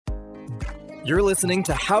You're listening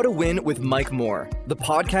to How to Win with Mike Moore, the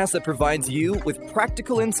podcast that provides you with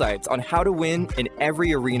practical insights on how to win in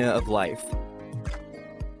every arena of life.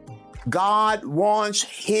 God wants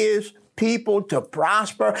his people to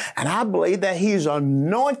prosper, and I believe that he's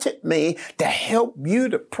anointed me to help you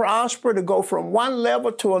to prosper, to go from one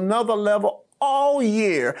level to another level all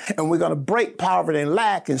year. And we're going to break poverty and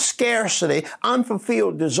lack and scarcity,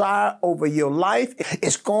 unfulfilled desire over your life.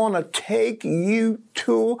 It's going to take you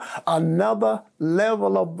to another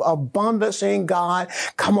level of abundance in God.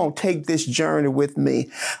 Come on, take this journey with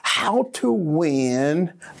me. How to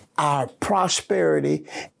win our prosperity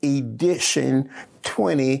edition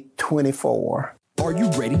 2024. Are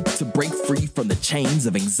you ready to break free from the chains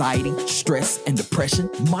of anxiety, stress, and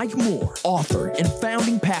depression? Mike Moore, author and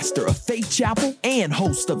founding pastor of Faith Chapel and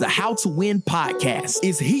host of the How to Win podcast,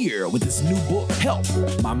 is here with his new book, Help,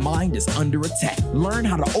 My Mind is Under Attack. Learn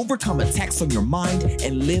how to overcome attacks on your mind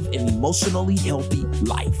and live an emotionally healthy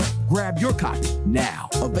life. Grab your copy now.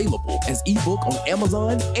 Available as ebook on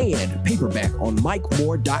Amazon and paperback on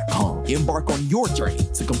MikeMoore.com. Embark on your journey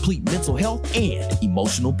to complete mental health and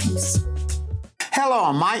emotional peace. Hello,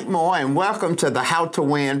 I'm Mike Moore, and welcome to the How to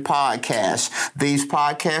Win podcast. These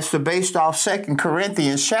podcasts are based off 2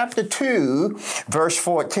 Corinthians chapter 2, verse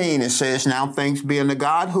 14. It says, "Now thanks be unto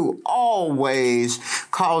God who always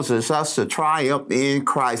causes us to triumph in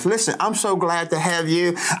Christ." Listen, I'm so glad to have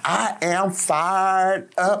you. I am fired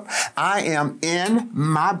up. I am in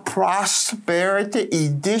my prosperity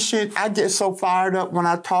edition. I get so fired up when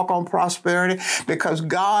I talk on prosperity because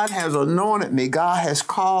God has anointed me. God has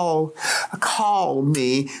called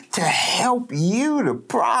me to help you to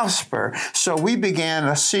prosper. So we began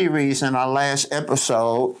a series in our last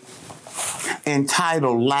episode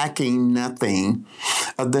entitled Lacking Nothing.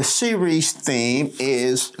 The series theme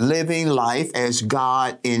is living life as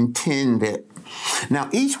God intended. Now,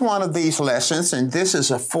 each one of these lessons, and this is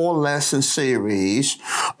a 4-lesson series,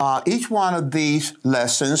 each one of these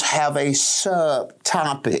lessons have a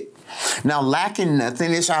subtopic. Now, Lacking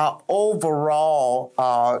Nothing is our overall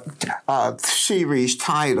series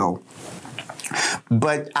title,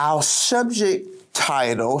 but our subtopic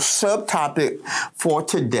for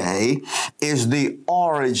today is the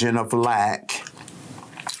origin of lack.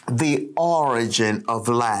 The origin of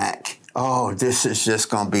lack. Oh, this is just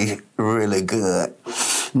going to be really good.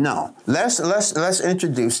 No, let's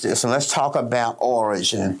introduce this and let's talk about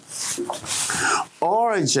origin.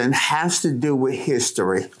 Origin has to do with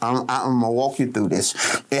history. I'm going to walk you through this.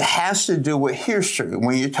 It has to do with history.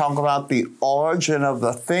 When you talk about the origin of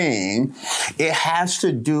the thing, it has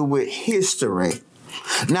to do with history.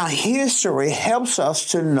 Now, history helps us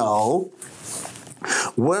to know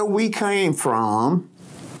where we came from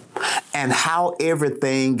and how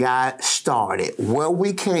everything got started. Where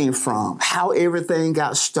we came from, how everything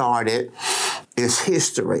got started is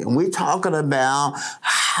history. And we're talking about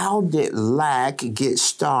how did lack get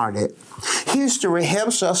started. History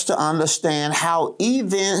helps us to understand how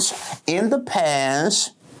events in the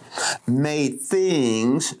past made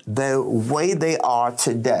things the way they are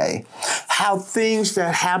today. How things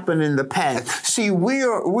that happened in the past. See,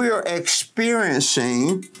 we're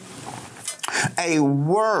experiencing a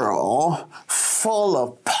world full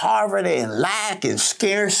of poverty and lack and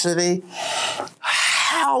scarcity.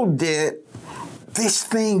 How did this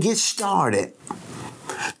thing get started?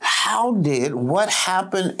 How did what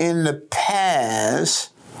happened in the past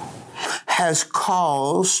has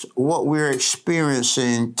caused what we're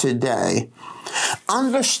experiencing today?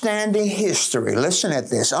 Understanding history, listen at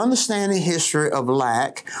this, understanding history of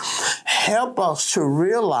lack help us to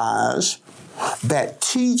realize that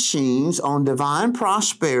teachings on divine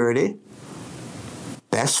prosperity,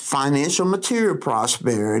 that's financial material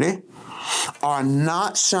prosperity, are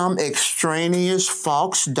not some extraneous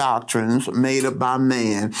false doctrines made up by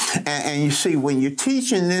man. And you see, when you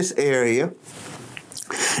teach in this area,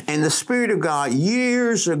 and the Spirit of God,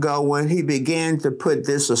 years ago when he began to put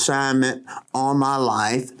this assignment on my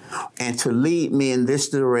life and to lead me in this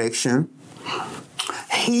direction,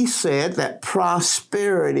 he said that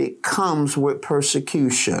prosperity comes with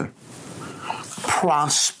persecution.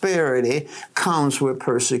 Prosperity comes with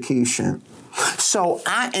persecution. So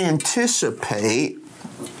I anticipate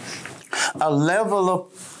a level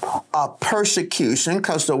of persecution,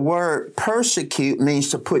 because the word persecute means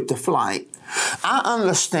to put to flight. I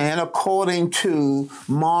understand, according to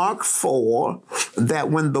Mark 4,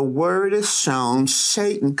 that when the word is sown,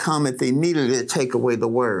 Satan cometh immediately to take away the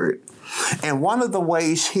word. And one of the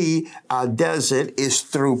ways he does it is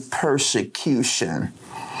through persecution.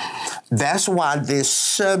 That's why this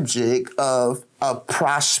subject of of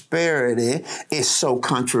prosperity is so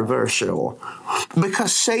controversial?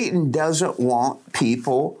 Because Satan doesn't want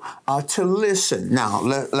people to listen. Now,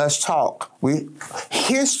 let's talk.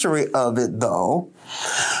 History of it, though,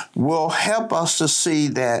 will help us to see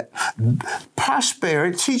that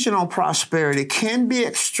prosperity, teaching on prosperity can be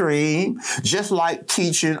extreme, just like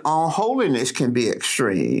teaching on holiness can be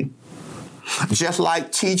extreme. Just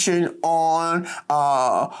like teaching on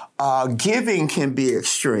giving can be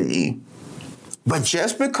extreme. But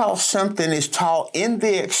just because something is taught in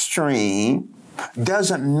the extreme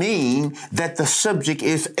doesn't mean that the subject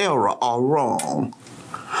is error or wrong.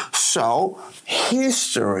 So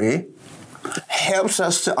history helps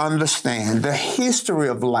us to understand the history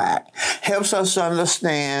of lack, helps us to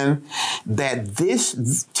understand that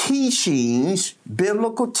this teachings,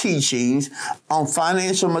 biblical teachings on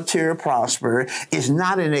financial material prosperity is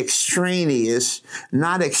not extraneous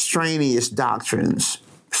doctrines,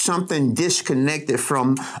 something disconnected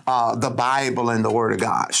from the Bible and the Word of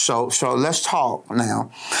God. So let's talk now.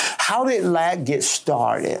 How did lack get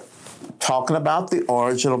started? Talking about the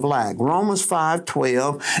origin of lack. Romans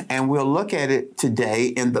 5:12, and we'll look at it today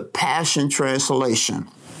in the Passion Translation.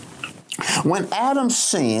 When Adam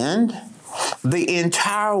sinned, the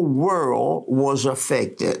entire world was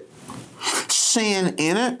affected. Sin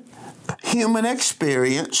entered human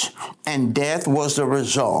experience, and death was the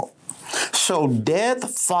result. So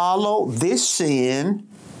death followed this sin,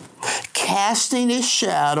 casting its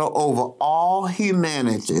shadow over all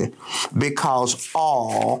humanity because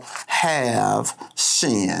all have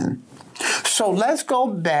sinned. So let's go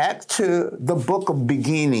back to the book of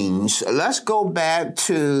beginnings. Let's go back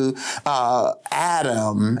to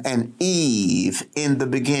Adam and Eve in the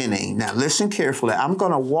beginning. Now listen carefully. I'm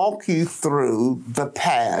going to walk you through the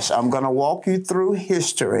past. I'm going to walk you through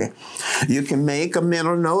history. You can make a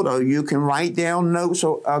mental note or you can write down notes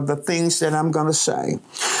of the things that I'm going to say.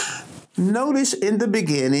 Notice in the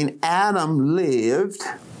beginning, Adam lived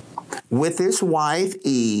with his wife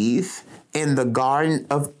Eve in the Garden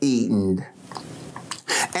of Eden,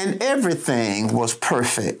 and everything was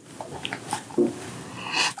perfect.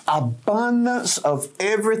 Abundance of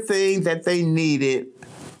everything that they needed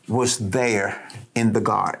was there in the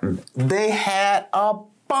garden. They had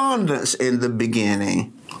abundance in the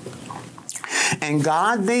beginning. And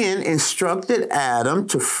God then instructed Adam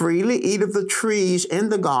to freely eat of the trees in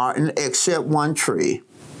the garden except one tree,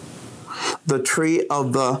 the tree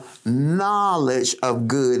of the knowledge of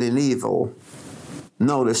good and evil.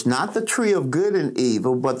 Notice, not the tree of good and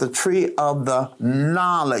evil, but the tree of the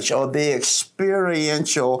knowledge or the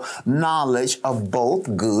experiential knowledge of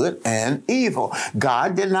both good and evil.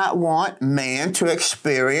 God did not want man to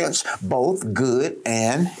experience both good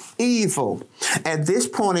and evil. At this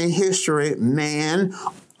point in history, man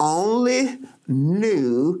only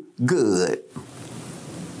knew good.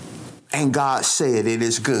 And God said it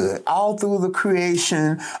is good. All through the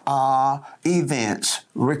creation events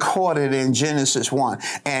recorded in Genesis 1.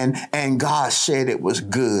 And God said it was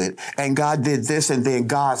good. And God did this, and then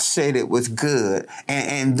God said it was good.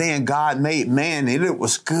 And then God made man, and it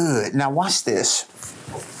was good. Now watch this.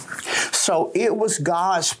 So it was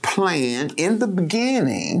God's plan in the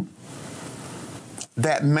beginning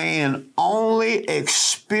that man only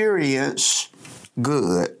experience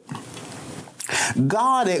good.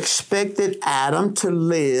 God expected Adam to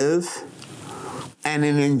live and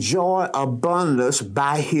enjoy abundance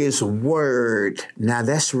by his word. Now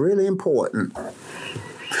that's really important.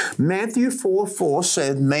 Matthew 4:4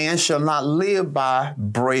 says, man shall not live by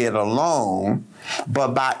bread alone,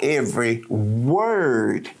 but by every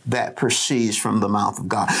word that proceeds from the mouth of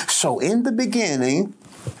God. So in the beginning,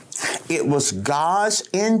 it was God's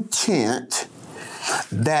intent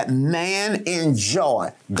that man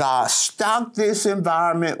enjoy. God stocked this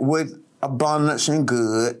environment with abundance and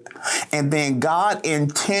good, and then God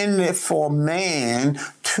intended for man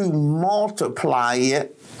to multiply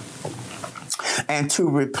it and to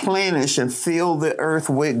replenish and fill the earth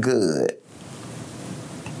with good.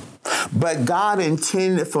 But God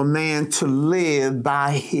intended for man to live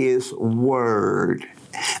by his word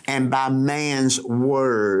and by man's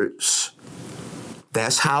words.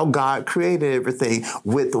 That's how God created everything,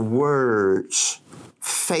 with words,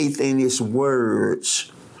 faith in his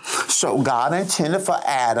words. So God intended for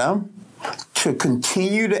Adam to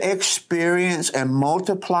continue to experience and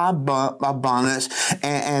multiply abundance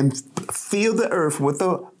and fill the earth with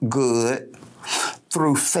the good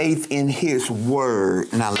through faith in his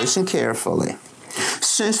word. Now listen carefully.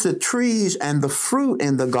 Since the trees and the fruit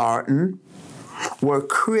in the garden were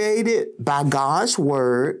created by God's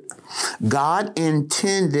word, God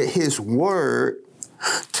intended his word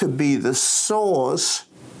to be the source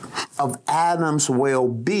of Adam's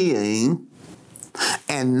well-being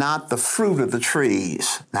and not the fruit of the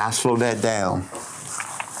trees. Now, slow that down.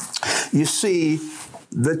 You see,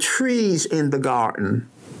 the trees in the garden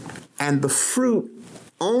and the fruit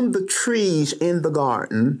on the trees in the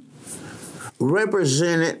garden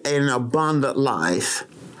represented an abundant life.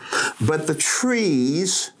 But the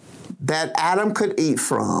trees that Adam could eat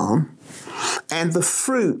from and the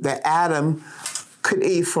fruit that Adam could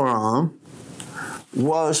eat from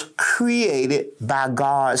was created by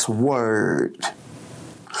God's word.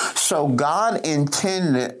 So God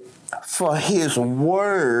intended for his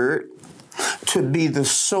word to be the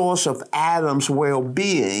source of Adam's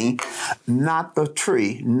well-being, not the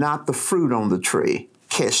tree, not the fruit on the tree.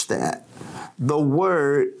 Catch that. The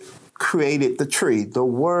word created the tree. The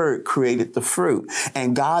word created the fruit.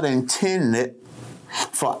 And God intended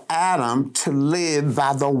for Adam to live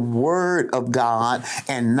by the word of God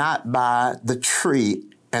and not by the tree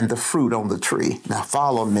and the fruit on the tree. Now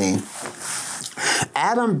follow me.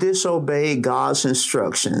 Adam disobeyed God's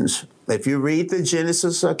instructions. If you read the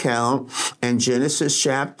Genesis account in Genesis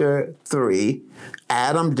chapter 3,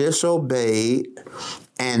 Adam disobeyed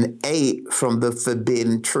and ate from the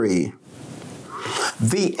forbidden tree.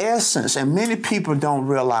 The essence, and many people don't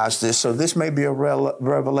realize this, so this may be a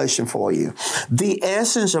revelation for you. The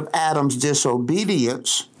essence of Adam's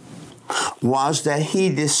disobedience was that he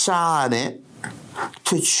decided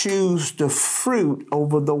to choose the fruit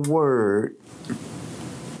over the word.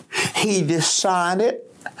 He decided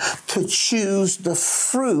to choose the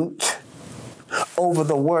fruit over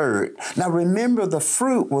the word. Now remember, the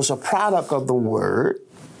fruit was a product of the word,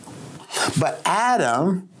 but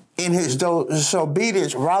Adam, in his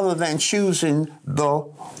disobedience, rather than choosing the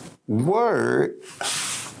word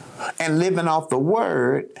and living off the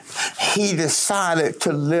word, he decided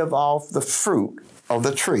to live off the fruit of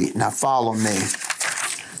the tree. Now follow me.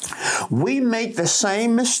 We make the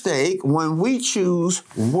same mistake when we choose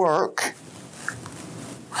work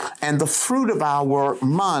and the fruit of our work,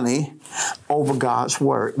 money, over God's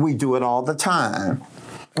word. We do it all the time.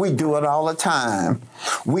 We do it all the time.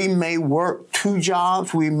 We may work 2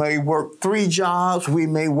 jobs. We may work 3 jobs. We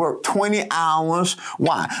may work 20 hours.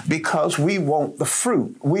 Why? Because we want the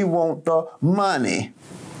fruit. We want the money.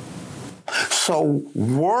 So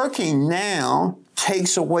working now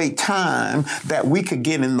takes away time that we could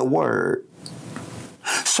get in the word.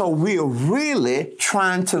 So we're really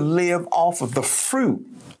trying to live off of the fruit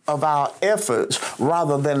of our efforts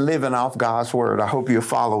rather than living off God's word. I hope you're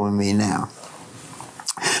following me now.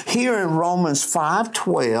 Here in Romans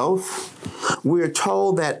 5:12, we're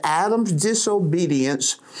told that Adam's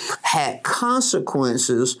disobedience had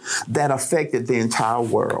consequences that affected the entire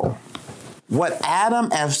world. What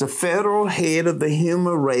Adam, as the federal head of the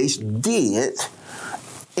human race, did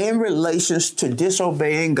in relation to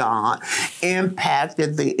disobeying God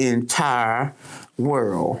impacted the entire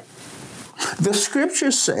world. The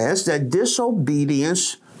scripture says that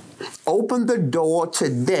disobedience opened the door to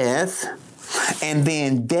death, and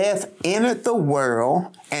then death entered the world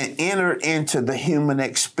and entered into the human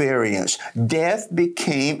experience. Death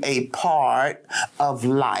became a part of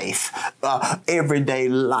life, everyday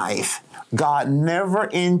life. God never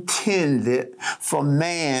intended for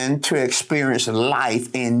man to experience life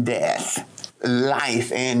and death.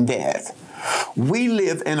 Life and death. We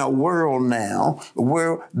live in a world now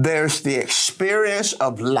where there's the experience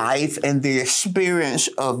of life and the experience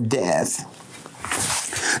of death.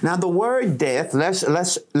 Now, the word death,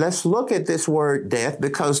 let's look at this word death,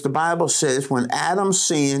 because the Bible says when Adam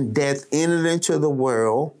sinned, death entered into the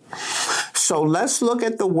world. So let's look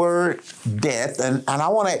at the word death, and I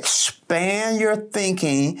want to expand your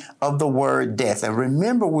thinking of the word death. And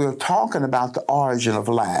remember, we're talking about the origin of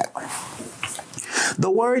life. The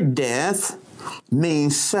word death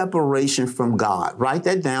means separation from God. Write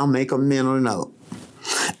that down, make a mental note.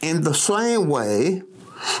 In the same way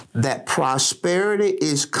that prosperity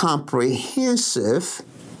is comprehensive,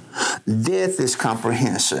 death is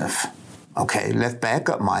comprehensive. Okay, let's back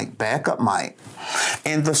up, Mike.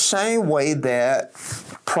 In the same way that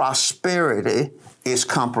prosperity is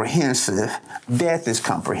comprehensive, death is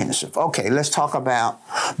comprehensive. Okay, let's talk about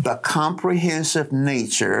the comprehensive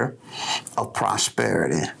nature of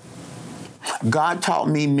prosperity. God taught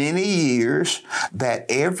me many years that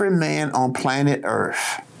every man on planet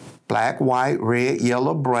Earth, black, white, red,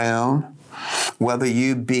 yellow, brown, whether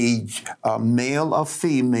you be male or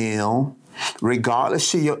female,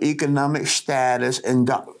 regardless of your economic status and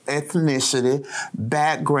ethnicity,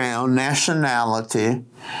 background, nationality,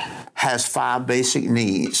 has 5 basic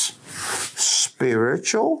needs: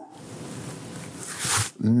 spiritual,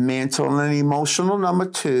 mental and emotional, number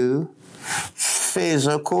 2,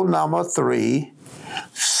 physical, number 3,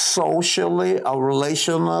 socially or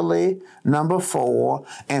relationally, number 4,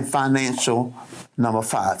 and financial, number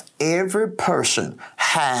 5. Every person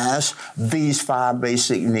has these 5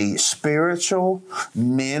 basic needs: spiritual,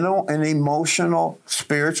 mental, and emotional.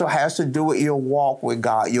 Spiritual has to do with your walk with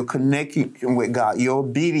God, your connection with God, your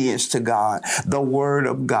obedience to God, the Word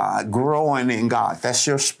of God, growing in God. That's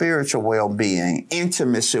your spiritual well-being,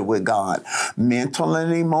 intimacy with God. Mental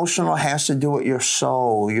and emotional has to do with your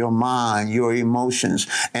soul, your mind, your emotions,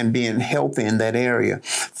 and being healthy in that area.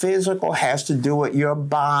 Physical has to do with your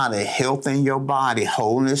body, health in your body,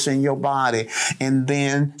 wholeness in your body. And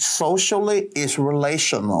then socially, it's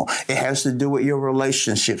relational. It has to do with your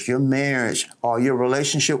relationships, your marriage, or your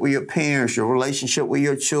relationship with your parents, your relationship with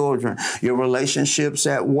your children, your relationships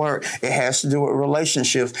at work. It has to do with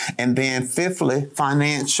relationships. And then fifthly,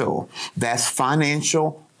 financial. That's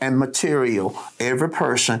financial and material. Every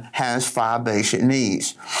person has 5 basic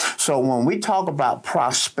needs. So when we talk about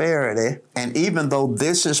prosperity, and even though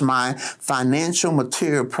this is my financial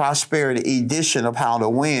material prosperity edition of How to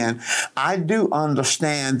Win, I do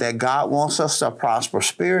understand that God wants us to prosper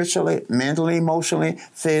spiritually, mentally, emotionally,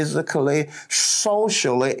 physically,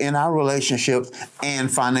 socially, in our relationships, and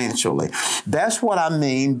financially. That's what I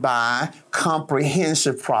mean by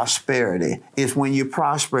comprehensive prosperity, is when you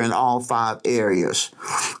prosper in all 5 areas.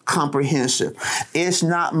 Comprehensive. It's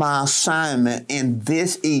not my assignment in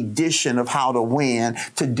this edition of How to Win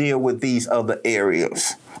to deal with these other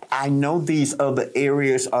areas. I know these other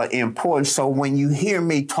areas are important. So when you hear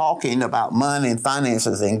me talking about money and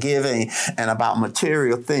finances and giving and about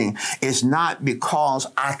material things, it's not because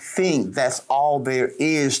I think that's all there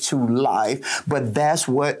is to life, but that's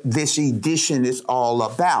what this edition is all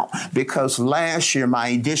about. Because last year, my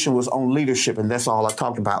edition was on leadership, and that's all I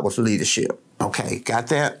talked about was leadership. Okay, got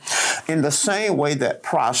that? In the same way that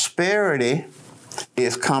prosperity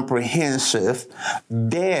is comprehensive,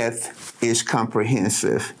 death is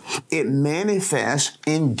comprehensive. It manifests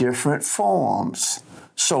in different forms.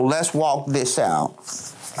 So let's walk this out.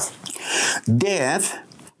 Death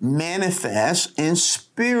manifests in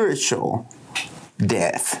spiritual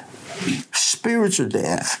death. Spiritual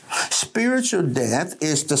death. Spiritual death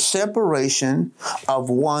is the separation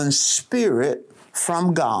of one's spirit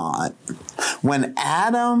from God. When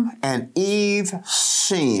Adam and Eve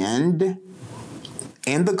sinned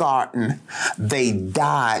in the garden, they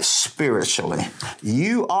died spiritually.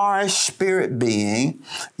 You are a spirit being.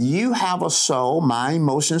 You have a soul, mind,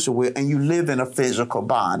 emotions, will, and you live in a physical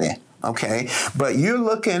body. Okay, but you're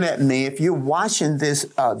looking at me. If you're watching this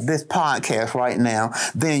podcast right now,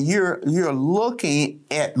 then you're looking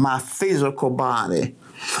at my physical body.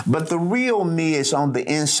 But the real me is on the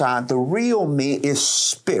inside. The real me is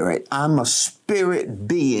spirit. I'm a spirit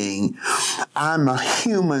being. I'm a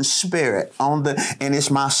human spirit and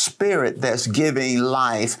it's my spirit that's giving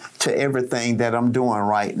life to everything that I'm doing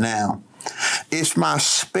right now. It's my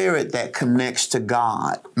spirit that connects to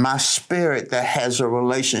God, my spirit that has a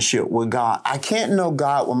relationship with God. I can't know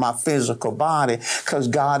God with my physical body because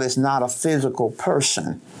God is not a physical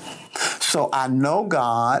person. So I know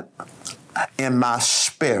God in my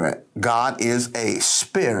spirit. God is a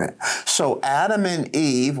spirit. So Adam and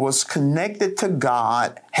Eve was connected to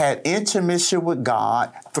God, had intimacy with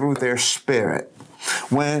God through their spirit.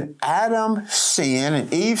 When Adam sinned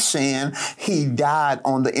and Eve sinned, he died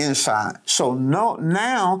on the inside. So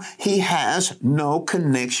now he has no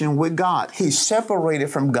connection with God. He's separated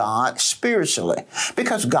from God spiritually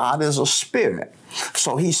because God is a spirit.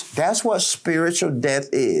 So that's what spiritual death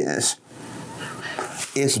is.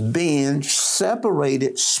 It's being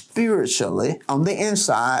separated spiritually on the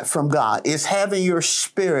inside from God. It's having your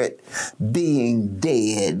spirit being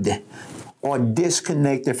dead or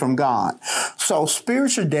disconnected from God. So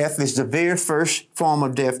spiritual death is the very first form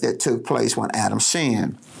of death that took place when Adam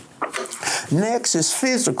sinned. Next is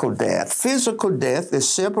physical death. Physical death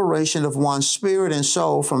is separation of one's spirit and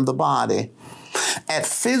soul from the body. At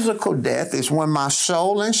physical death is when my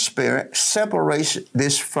soul and spirit separates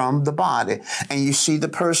this from the body. And you see the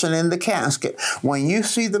person in the casket. When you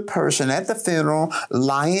see the person at the funeral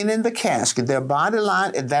lying in the casket, their body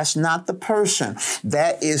lying, that's not the person.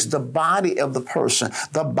 That is the body of the person.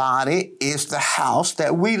 The body is the house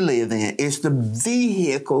that we live in. It's the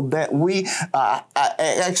vehicle that we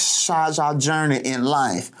exercise our journey in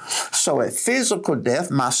life. So at physical death,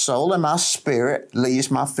 my soul and my spirit leaves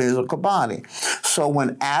my physical body. So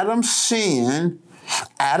when Adam sinned,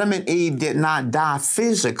 Adam and Eve did not die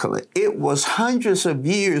physically. It was hundreds of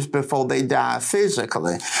years before they died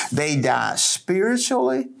physically. They died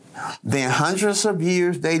spiritually. Then hundreds of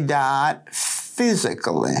years they died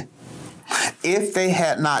physically. If they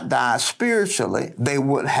had not died spiritually, they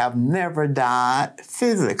would have never died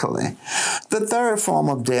physically. The third form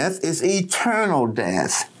of death is eternal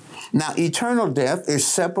death. Now, eternal death is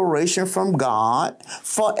separation from God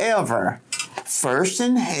forever. First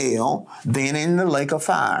in hell, then in the lake of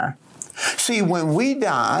fire. See, when we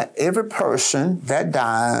die, every person that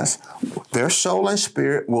dies, their soul and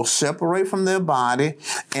spirit will separate from their body,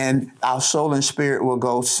 and our soul and spirit will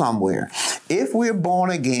go somewhere. If we're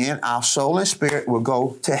born again, our soul and spirit will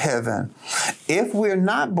go to heaven. If we're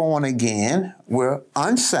not born again, we're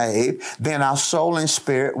unsaved, then our soul and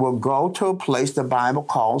spirit will go to a place the Bible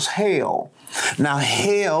calls hell. Now,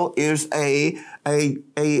 hell is a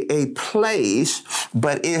place,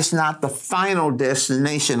 but it's not the final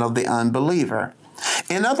destination of the unbeliever.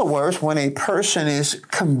 In other words, when a person is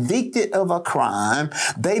convicted of a crime,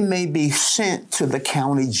 they may be sent to the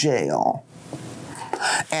county jail.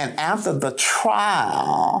 And after the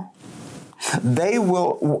trial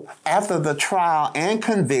and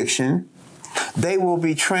conviction, they will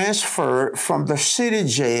be transferred from the city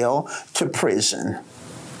jail to prison.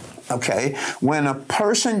 Okay, when a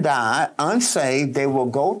person died unsaved, they will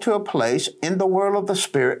go to a place in the world of the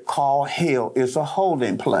spirit called hell. It's a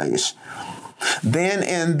holding place. Then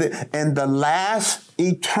in the last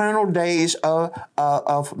eternal days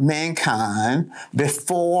of mankind,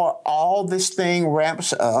 before all this thing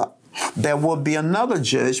wraps up, there will be another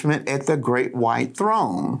judgment at the great white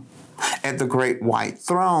throne. At the great white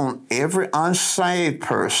throne, every unsaved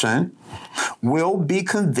person will be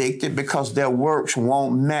convicted because their works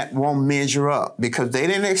won't measure up. Because they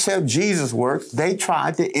didn't accept Jesus' works, they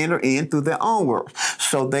tried to enter in through their own works.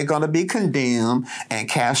 So they're going to be condemned and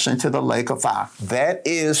cast into the lake of fire. That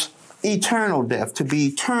is eternal death, to be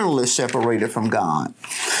eternally separated from God.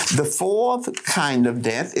 The fourth kind of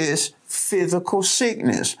death is physical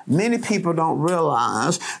sickness. Many people don't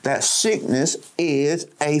realize that sickness is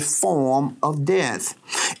a form of death.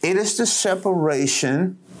 It is the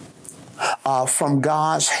separation from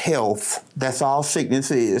God's health. That's all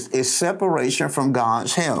sickness is. It's separation from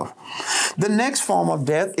God's health. The next form of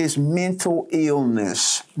death is mental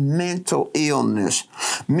illness. Mental illness.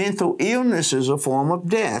 Mental illness is a form of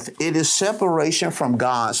death. It is separation from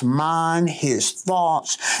God's mind, His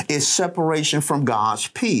thoughts. It's separation from God's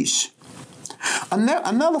peace.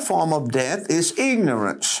 Another form of death is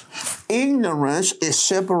ignorance. Ignorance is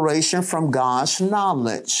separation from God's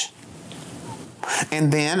knowledge.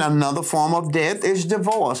 And then another form of death is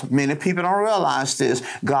divorce. Many people don't realize this.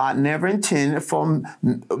 God never intended for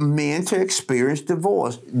men to experience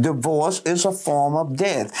divorce. Divorce is a form of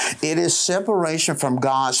death. It is separation from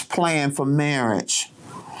God's plan for marriage.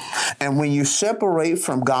 And when you separate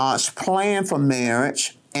from God's plan for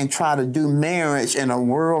marriage and try to do marriage in a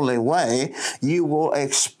worldly way, you will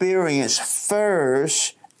experience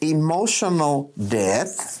first emotional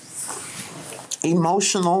death,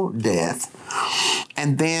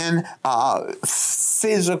 and then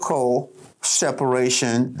physical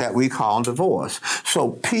separation that we call divorce.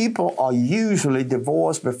 So people are usually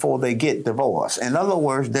divorced before they get divorced. In other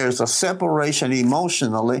words, there's a separation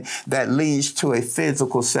emotionally that leads to a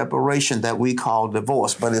physical separation that we call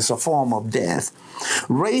divorce, but it's a form of death.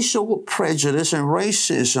 Racial prejudice and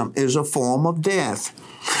racism is a form of death.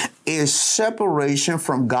 It's separation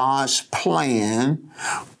from God's plan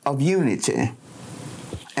of unity.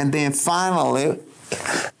 And then finally,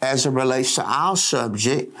 as it relates to our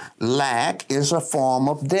subject, lack is a form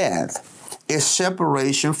of death. It's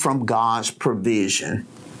separation from God's provision.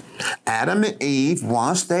 Adam and Eve,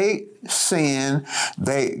 once they sinned,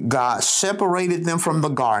 God separated them from the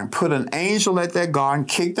garden, put an angel at their garden,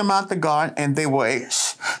 kicked them out the garden, and they were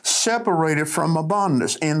separated from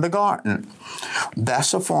abundance in the garden.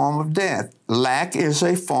 That's a form of death. Lack is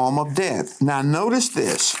a form of death. Now notice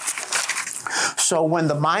this. So when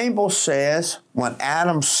the Bible says, when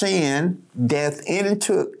Adam sinned, death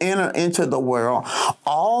entered into the world,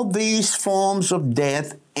 all these forms of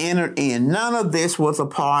death entered in. None of this was a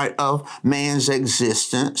part of man's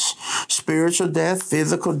existence. Spiritual death,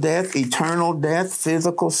 physical death, eternal death,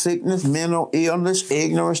 physical sickness, mental illness,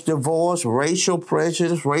 ignorance, divorce, racial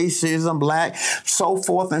prejudice, racism, lack, so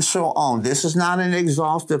forth and so on. This is not an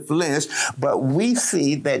exhaustive list, but we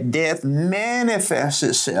see that death manifests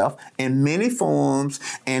itself in many forms,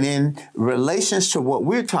 and in relations to what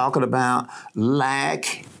we're talking about,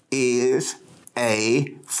 lack is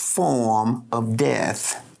a form of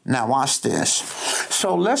death. Now watch this.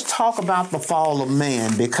 So let's talk about the fall of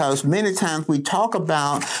man, because many times we talk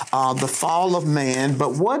about the fall of man,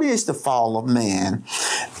 but what is the fall of man?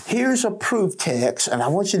 Here's a proof text, and I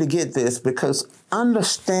want you to get this because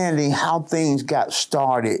understanding how things got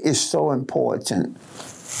started is so important.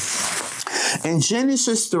 In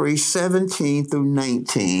Genesis 3:17 through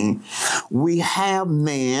 19, we have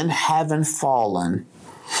man having fallen.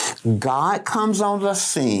 God comes on the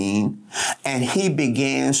scene and he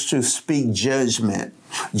begins to speak judgment.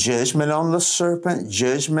 Judgment on the serpent,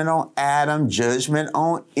 judgment on Adam, judgment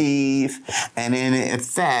on Eve, and in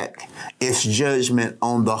fact, it's judgment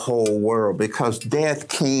on the whole world because death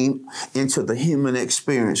came into the human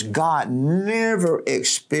experience. God never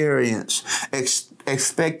expected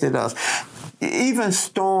us. Even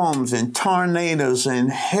storms and tornadoes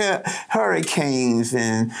and hurricanes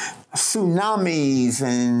and tsunamis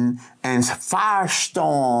and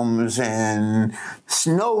firestorms and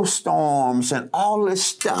snowstorms and all this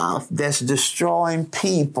stuff that's destroying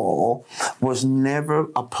people was never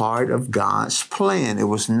a part of God's plan. It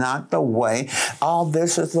was not the way. All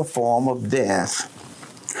this is a form of death.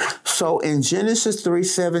 So in Genesis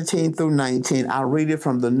 3:17 through 19, I'll read it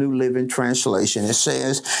from the New Living Translation. It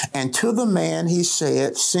says, "And to the man he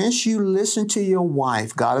said, since you listened to your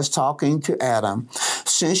wife," God is talking to Adam,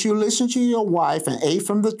 "since you listened to your wife and ate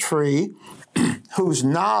from the tree,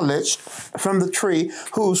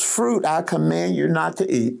 whose fruit I command you not to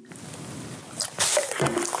eat."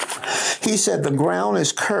 He said, "The ground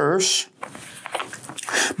is cursed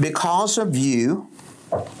because of you.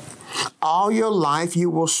 All your life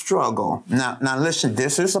you will struggle." Now listen,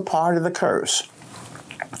 this is a part of the curse.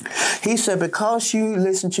 He said, because you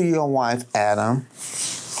listened to your wife, Adam,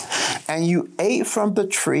 and you ate from the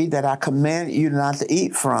tree that I commanded you not to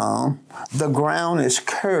eat from, the ground is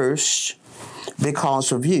cursed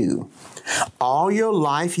because of you. All your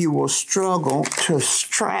life you will struggle to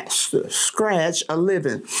scratch a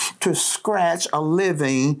living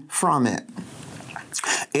from it.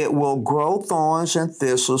 It will grow thorns and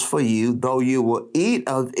thistles for you, though you will eat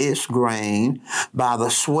of its grain. By the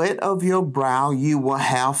sweat of your brow you will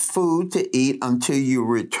have food to eat until you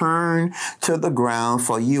return to the ground,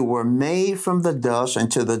 for you were made from the dust, and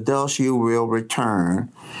to the dust you will return.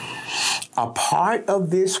 A part of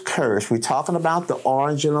this curse, we're talking about the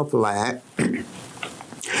origin of lack.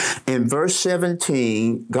 In verse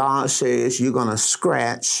 17, God says you're going to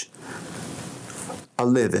scratch a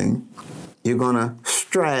living. You're going to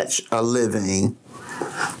stretch a living.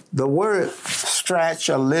 The word stretch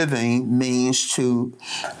a living means to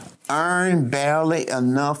earn barely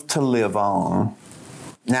enough to live on.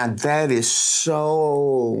 Now that is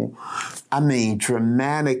so,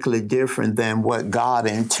 dramatically different than what God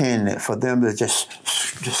intended for them to just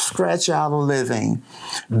scratch out a living,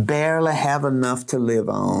 barely have enough to live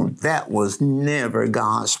on. That was never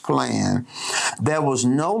God's plan. There was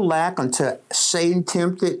no lack until Satan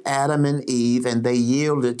tempted Adam and Eve, and they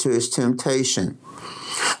yielded to his temptation.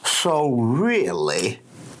 So really,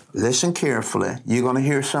 listen carefully. You're going to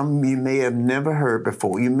hear something you may have never heard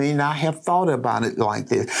before. You may not have thought about it like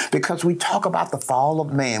this, because we talk about the fall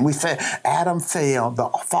of man. We say Adam fell, the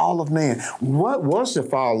fall of man. What was the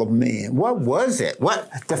fall of man? What was it?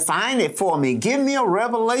 Define it for me. Give me a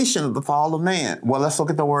revelation of the fall of man. Well, let's look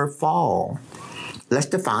at the word fall. Let's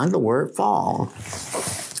define the word fall.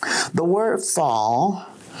 The word fall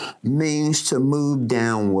means to move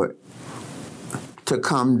downward, to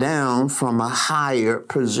come down from a higher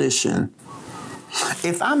position.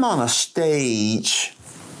 If I'm on a stage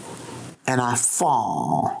and I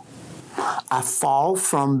fall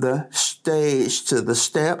from the stage to the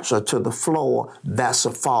steps or to the floor, that's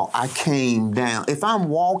a fall. I came down. If I'm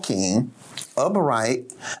walking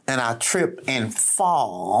upright and I trip and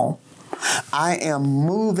fall, I am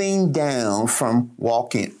moving down from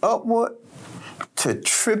walking upward to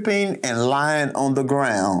tripping and lying on the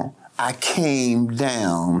ground. I came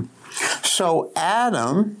down. So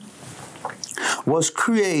Adam was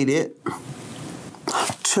created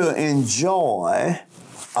to enjoy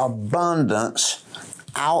abundance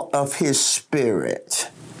out of his spirit.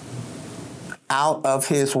 Out of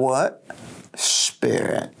his what?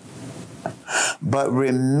 Spirit. But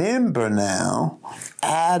remember now,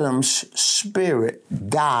 Adam's spirit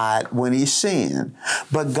died when he sinned.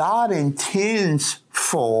 But God intends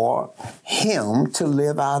for him to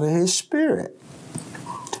live out of his spirit.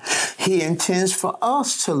 He intends for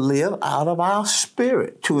us to live out of our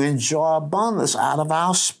spirit, to enjoy abundance out of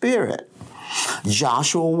our spirit.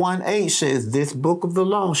 Joshua 1:8 says, "This book of the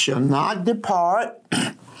law shall not depart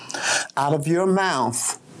out of your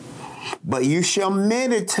mouth, but you shall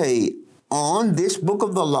meditate on this book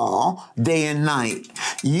of the law day and night."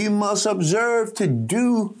 You must observe to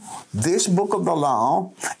do this book of the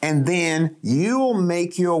law, and then you'll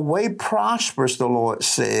make your way prosperous, the Lord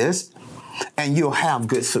says, and you'll have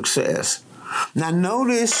good success. Now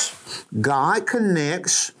notice, God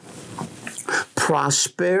connects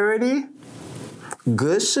prosperity,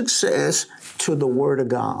 good success, to the Word of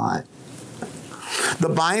God. The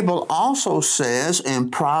Bible also says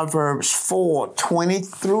in Proverbs 4:20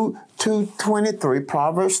 through 23,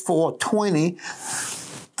 Proverbs 4:20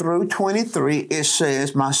 through 23, it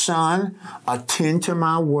says, "My son, attend to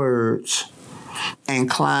my words,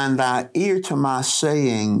 incline thy ear to my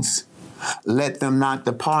sayings. Let them not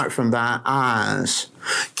depart from thy eyes.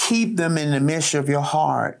 Keep them in the midst of your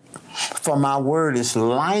heart. For my word is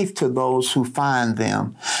life to those who find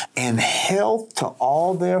them, and health to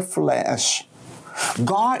all their flesh.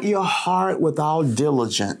 Guard your heart with all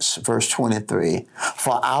diligence," verse 23,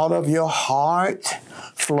 "for out of your heart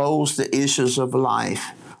flows the issues of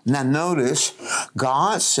life." Now notice,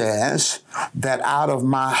 God says that out of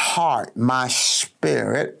my heart, my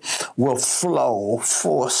spirit, will flow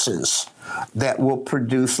forces that will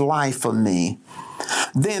produce life for me.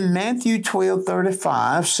 Then Matthew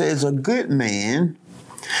 12:35 says, "A good man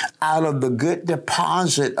out of the good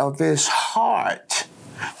deposit of his heart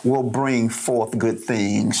will bring forth good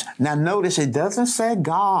things." Now notice, it doesn't say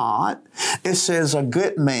God. It says a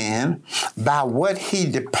good man, by what he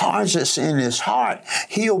deposits in his heart,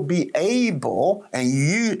 he'll be able, and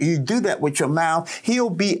you do that with your mouth, he'll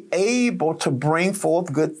be able to bring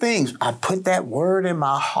forth good things. I put that word in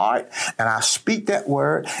my heart and I speak that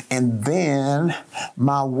word, and then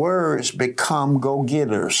my words become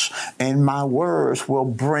go-getters, and my words will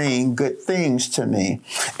bring good things to me.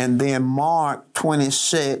 And then Mark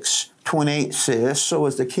 26:28 says, "So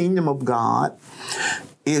is the kingdom of God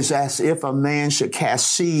is as if a man should cast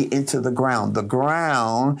seed into the ground." The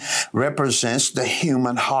ground represents the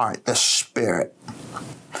human heart, the spirit.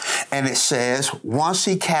 And it says, once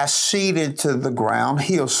he casts seed into the ground,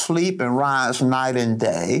 he'll sleep and rise night and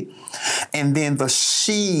day. And then the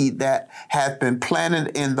seed that has been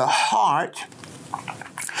planted in the heart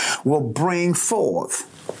will bring forth.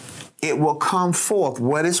 It will come forth.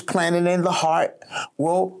 What is planted in the heart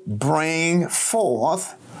will bring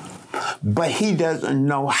forth, but he doesn't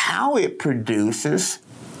know how it produces.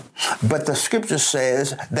 But the scripture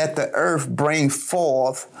says that the earth brings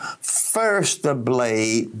forth first the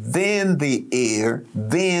blade, then the ear,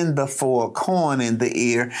 then the full corn in the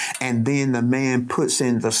ear, and then the man puts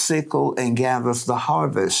in the sickle and gathers the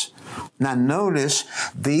harvest. Now notice,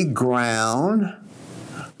 the ground,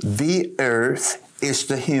 the earth, is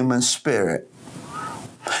the human spirit.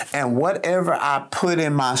 And whatever I put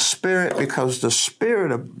in my spirit, because the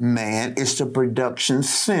spirit of man is the production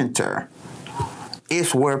center.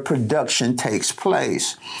 It's where production takes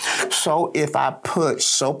place. So if I put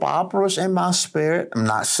soap operas in my spirit, I'm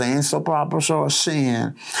not saying soap operas are a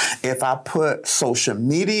sin. If I put social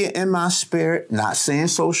media in my spirit, not saying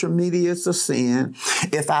social media is a sin.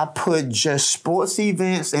 If I put just sports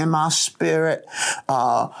events in my spirit,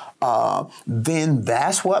 then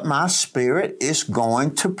that's what my spirit is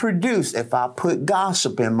going to produce. If I put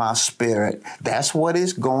gossip in my spirit, that's what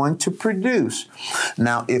it's going to produce.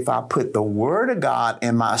 Now, if I put the Word of God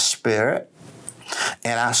in my spirit,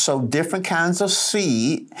 and I sow different kinds of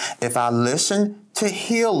seed, if I listen to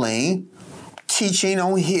healing, teaching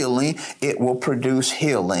on healing, it will produce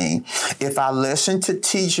healing. If I listen to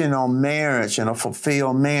teaching on marriage and a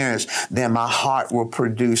fulfilled marriage, then my heart will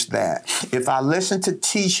produce that. If I listen to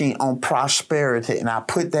teaching on prosperity and I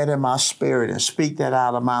put that in my spirit and speak that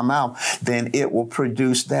out of my mouth, then it will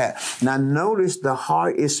produce that. Now notice, the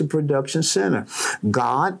heart is the production center.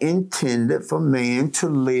 God intended for man to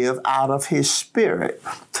live out of his spirit,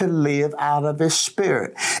 to live out of his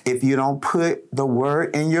spirit. If you don't put the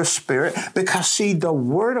word in your spirit, because see, the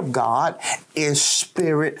Word of God is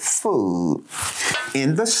spirit food.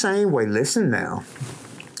 In the same way, listen now,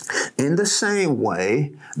 in the same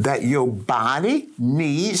way that your body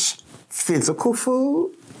needs physical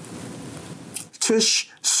food to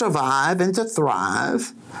survive and to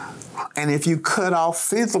thrive, and if you cut off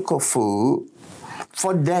physical food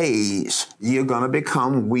for days, you're going to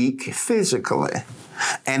become weak physically.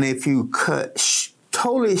 And if you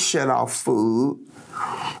totally shut off food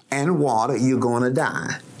and water, you're going to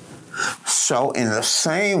die. So in the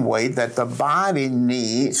same way that the body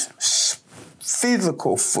needs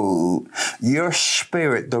physical food, your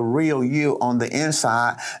spirit, the real you on the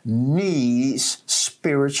inside, needs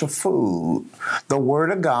spiritual food. The Word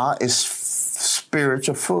of God is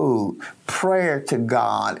spiritual food. Prayer to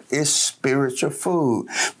God is spiritual food.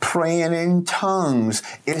 Praying in tongues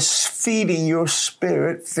is feeding your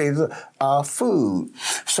spirit food.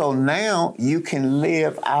 So now you can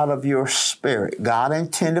live out of your spirit. God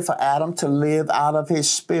intended for Adam to live out of his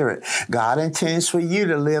spirit. God intends for you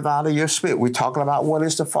to live out of your spirit. We're talking about what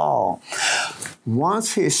is the fall.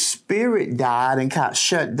 Once his spirit died and got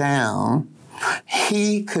shut down,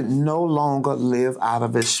 he could no longer live out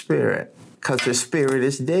of his spirit. because his spirit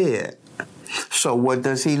is dead. So what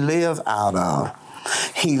does he live out of?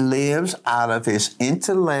 He lives out of his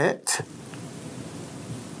intellect.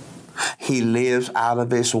 He lives out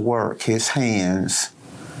of his work, his hands.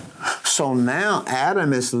 So now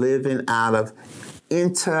Adam is living out of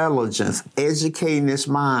intelligence, educating his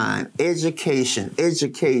mind, education. And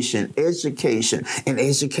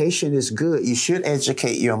education is good. You should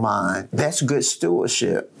educate your mind. That's good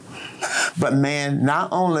stewardship. But man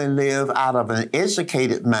not only live out of an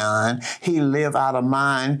educated mind, he live out of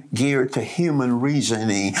mind geared to human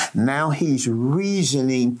reasoning. Now he's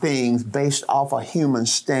reasoning things based off a human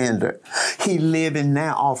standard. He living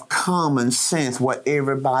now off common sense, what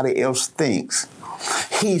everybody else thinks.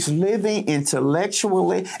 He's living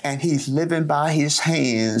intellectually and he's living by his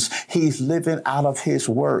hands. He's living out of his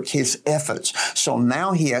work, his efforts. So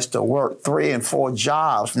now he has to work 3 and 4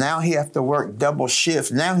 jobs. Now he has to work double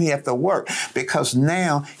shifts. Now he has to work because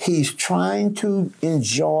now he's trying to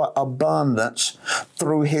enjoy abundance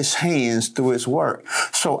through his hands, through his work.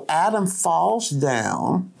 So Adam falls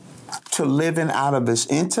down to living out of his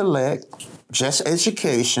intellect, just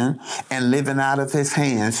education, and living out of his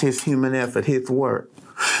hands, his human effort, his work.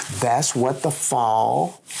 That's what the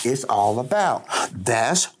fall is all about.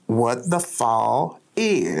 That's what the fall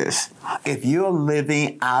is. If you're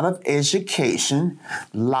living out of education,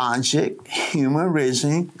 logic, human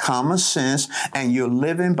reasoning, common sense, and you're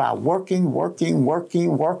living by working,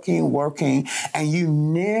 and you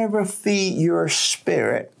never feed your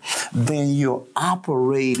spirit, then you're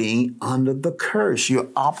operating under the curse. You're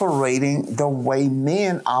operating the way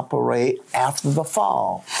men operate after the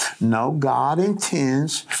fall. No, God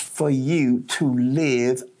intends for you to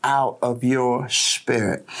live out of your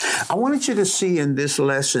spirit. I wanted you to see in this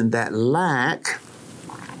lesson that lack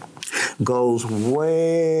goes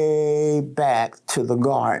way back to the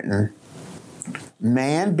garden.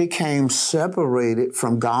 Man became separated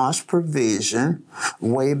from God's provision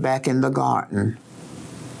way back in the garden.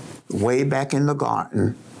 Way back in the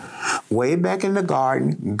garden. Way back in the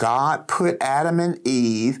garden, God put Adam and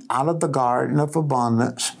Eve out of the garden of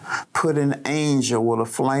abundance, put an angel with a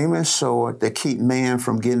flaming sword to keep man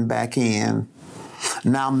from getting back in.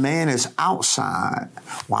 Now man is outside.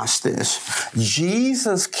 Watch this.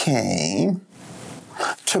 Jesus came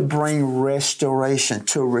to bring restoration,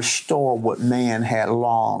 to restore what man had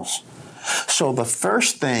lost. So the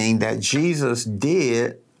first thing that Jesus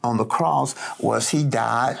did on the cross was he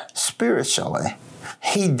died spiritually.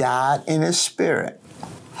 He died in his spirit.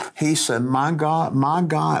 He said, my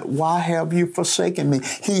God, why have you forsaken me?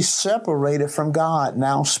 He's separated from God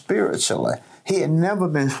now spiritually. He had never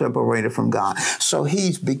been separated from God. So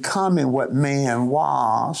he's becoming what man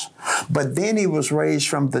was. But then he was raised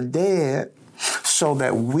from the dead so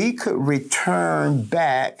that we could return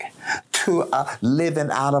back to living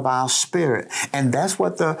out of our spirit. And that's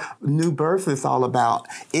what the new birth is all about.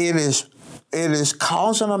 It is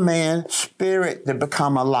causing a man's spirit to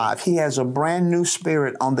become alive. He has a brand new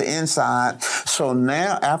spirit on the inside. So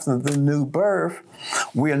now after the new birth,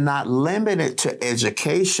 we're not limited to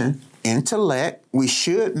education, intellect. We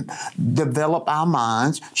should develop our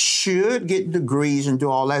minds, should get degrees and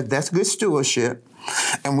do all that. That's good stewardship.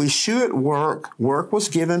 And we should work. Work was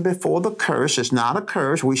given before the curse. It's not a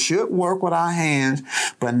curse. We should work with our hands.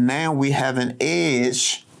 But now we have an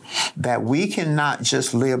edge that we cannot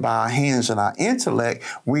just live by our hands and our intellect,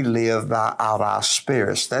 we live out our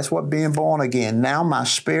spirits. That's what being born again. Now my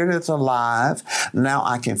spirit is alive. Now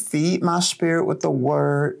I can feed my spirit with the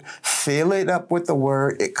word, fill it up with the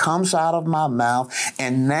word. It comes out of my mouth.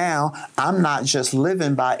 And now I'm not just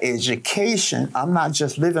living by education. I'm not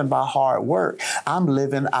just living by hard work. I'm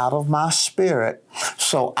living out of my spirit.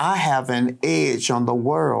 So I have an edge on the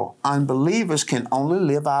world. Unbelievers can only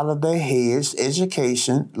live out of their heads,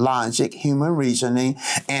 education, logic, human reasoning,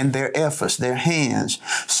 and their efforts, their hands.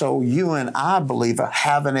 So you and I, believer,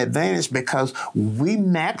 have an advantage because we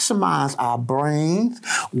maximize our brains,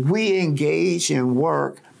 we engage in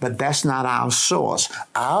work, but that's not our source.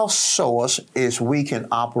 Our source is we can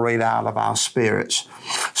operate out of our spirits.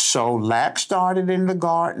 So lack started in the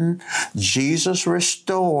garden. Jesus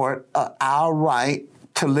restored our right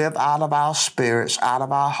to live out of our spirits, out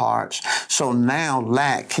of our hearts. So now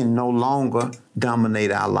lack can no longer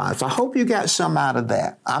dominate our lives. I hope you got some out of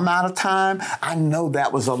that. I'm out of time. I know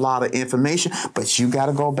that was a lot of information, but you got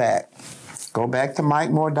to go back. Go back to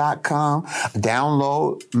MikeMoore.com,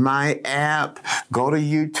 download my app, go to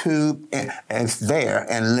YouTube, and it's there,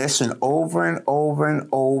 and listen over and over and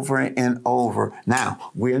over and over.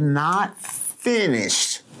 Now, we're not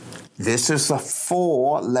finished This is a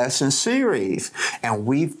 4-lesson series, and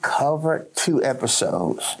we've covered 2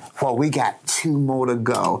 episodes. Well, we got 2 more to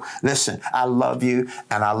go. Listen, I love you,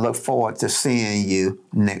 and I look forward to seeing you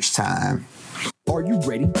next time. Are you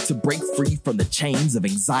ready to break free from the chains of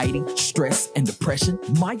anxiety, stress, and depression?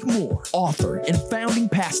 Mike Moore, author and founding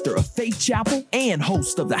pastor of Faith Chapel and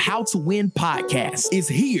host of the How to Win podcast, is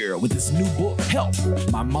here with his new book, Help,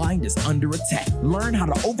 My Mind is Under Attack. Learn how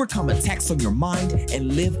to overcome attacks on your mind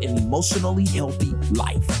and live an emotionally healthy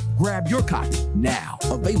life. Grab your copy now.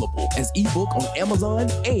 Available as ebook on Amazon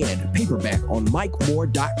and paperback on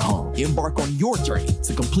MikeMoore.com. Embark on your journey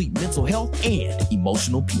to complete mental health and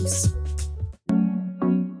emotional peace.